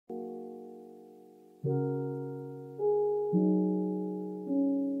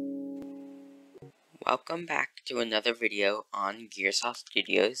Welcome back to another video on Gearsaw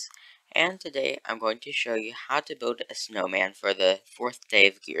Studios, and today I'm going to show you how to build a snowman for the 4th day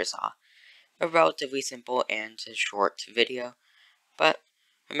of Gearsaw. A relatively simple and short video, but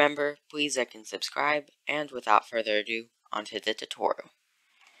remember, please like and subscribe, and without further ado, onto the tutorial.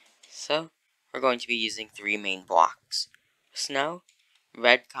 So, we're going to be using 3 main blocks: snow,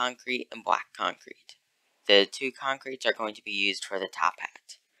 red concrete, and black concrete. The 2 concretes are going to be used for the top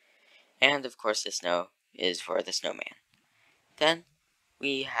hat. And of course the snow is for the snowman. Then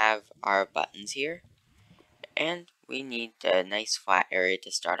we have our buttons here, and we need a nice flat area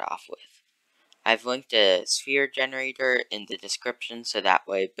to start off with. I've linked a sphere generator in the description so that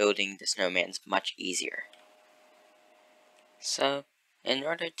way building the snowman's much easier. So, in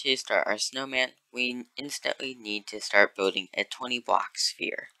order to start our snowman, we instantly need to start building a 20 block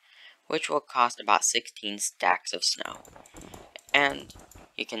sphere, which will cost about 16 stacks of snow. And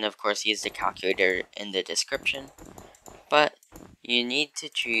you can of course use the calculator in the description, but you need to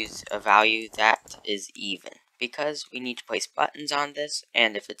choose a value that is even, because we need to place buttons on this,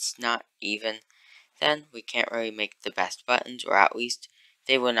 and if it's not even, then we can't really make the best buttons, or at least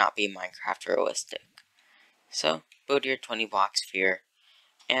they will not be Minecraft realistic. So, build your 20 block sphere,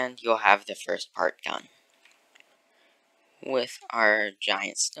 and you'll have the first part done. With our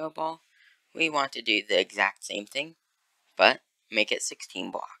giant snowball, we want to do the exact same thing, but make it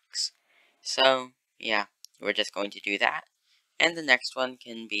 16 blocks. So, yeah, we're just going to do that. And the next one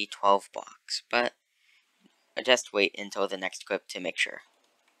can be 12 blocks, but just wait until the next clip to make sure.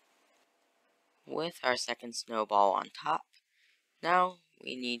 With our second snowball on top, now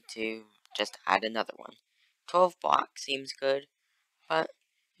we need to just add another one. 12 blocks seems good, but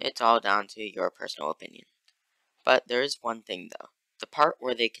it's all down to your personal opinion. But there is one thing though, the part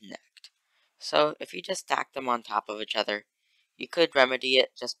where they connect. So if you just stack them on top of each other, you could remedy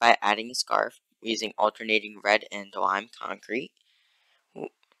it just by adding a scarf using alternating red and lime concrete.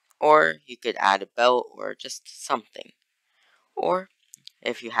 Or you could add a belt or just something. Or,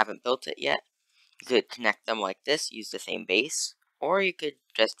 if you haven't built it yet, you could connect them like this, use the same base. Or you could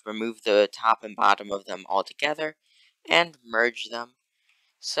just remove the top and bottom of them all together and merge them.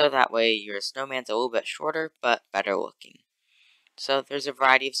 So that way your snowman's a little bit shorter, but better looking. So there's a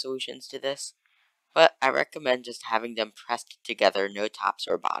variety of solutions to this, but I recommend just having them pressed together, no tops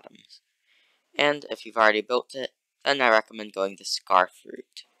or bottoms. And if you've already built it, then I recommend going the scarf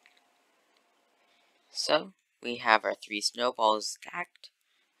route. So, we have our 3 snowballs stacked,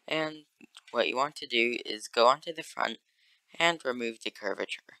 and what you want to do is go onto the front and remove the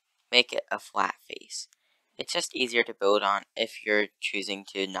curvature. Make it a flat face. It's just easier to build on if you're choosing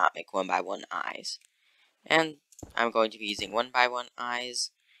to not make 1x1 eyes. And I'm going to be using 1x1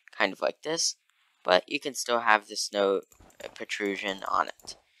 eyes, kind of like this, but you can still have the snow protrusion on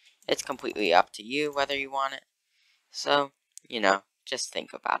it. It's completely up to you whether you want it, so, just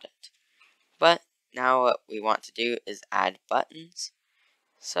think about it. But now what we want to do is add buttons.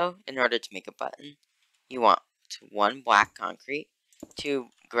 So in order to make a button, you want 1 black concrete, 2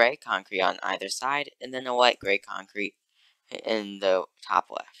 gray concrete on either side, and then a light gray concrete in the top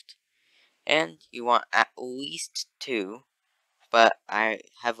left. And you want at least 2, but I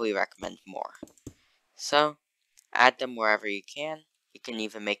heavily recommend more. So add them wherever you can. You can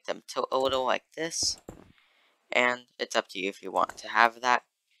even make them tilt a little like this, and it's up to you if you want to have that,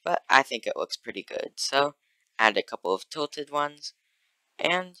 but I think it looks pretty good. So add a couple of tilted ones,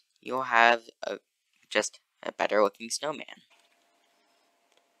 and you'll have just a better looking snowman.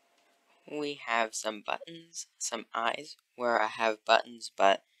 We have some buttons, some eyes, where I have buttons,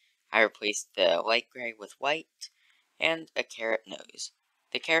 but I replaced the light gray with white, and a carrot nose.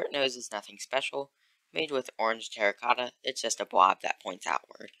 The carrot nose is nothing special, made with orange terracotta. It's just a blob that points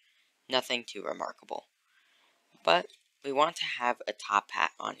outward. Nothing too remarkable. But we want to have a top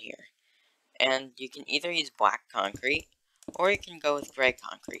hat on here. And you can either use black concrete, or you can go with gray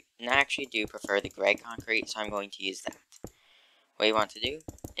concrete. And I actually do prefer the gray concrete, so I'm going to use that. What you want to do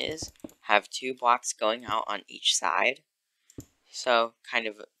is have 2 blocks going out on each side. So, kind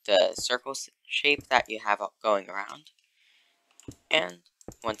of the circle shape that you have going around. And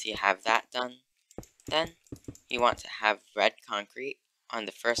once you have that done, then you want to have red concrete on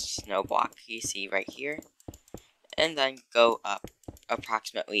the first snow block you see right here. And then go up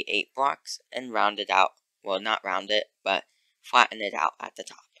approximately 8 blocks and round it out. Well, not round it, but flatten it out at the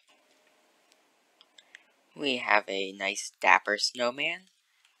top. We have a nice dapper snowman,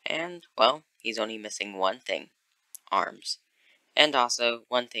 and, well, he's only missing one thing: arms. And also,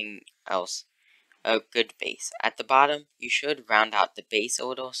 one thing else, a good base. At the bottom, you should round out the base a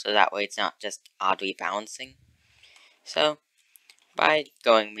little so that way it's not just oddly balancing. So, by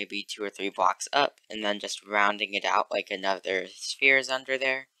going maybe 2 or 3 blocks up and then just rounding it out like another sphere is under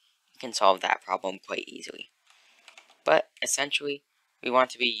there, you can solve that problem quite easily. But essentially, we want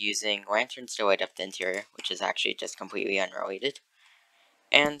to be using lanterns to light up the interior, which is actually just completely unrelated,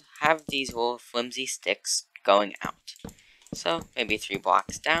 and have these little flimsy sticks going out. So maybe 3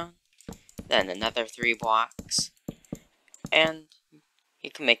 blocks down, then another 3 blocks, and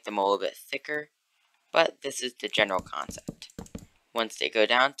you can make them a little bit thicker, but this is the general concept. Once they go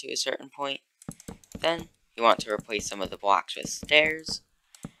down to a certain point, then you want to replace some of the blocks with stairs,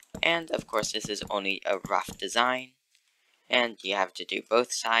 and of course this is only a rough design, and you have to do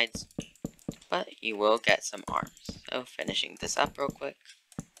both sides, but you will get some arms. So finishing this up real quick,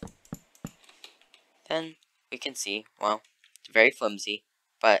 then we can see, well, it's very flimsy,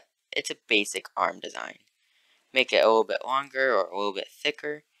 but it's a basic arm design. Make it a little bit longer or a little bit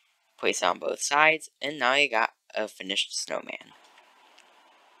thicker, place it on both sides, and now you got a finished snowman.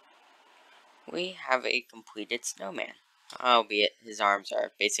 We have a completed snowman, albeit his arms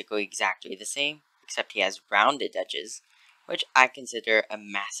are basically exactly the same, except he has rounded edges, which I consider a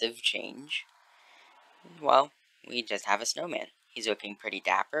massive change. Well, we just have a snowman. He's looking pretty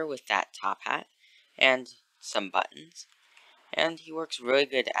dapper with that top hat and some buttons, and he works really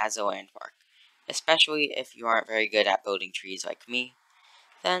good as a landmark, especially if you aren't very good at building trees like me.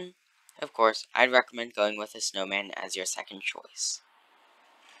 Then, of course, I'd recommend going with a snowman as your second choice.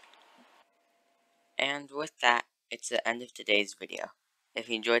 And with that, it's the end of today's video. If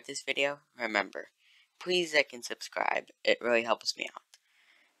you enjoyed this video, remember, please like and subscribe. It really helps me out.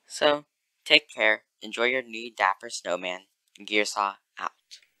 So, take care, enjoy your new dapper snowman, Gearsaw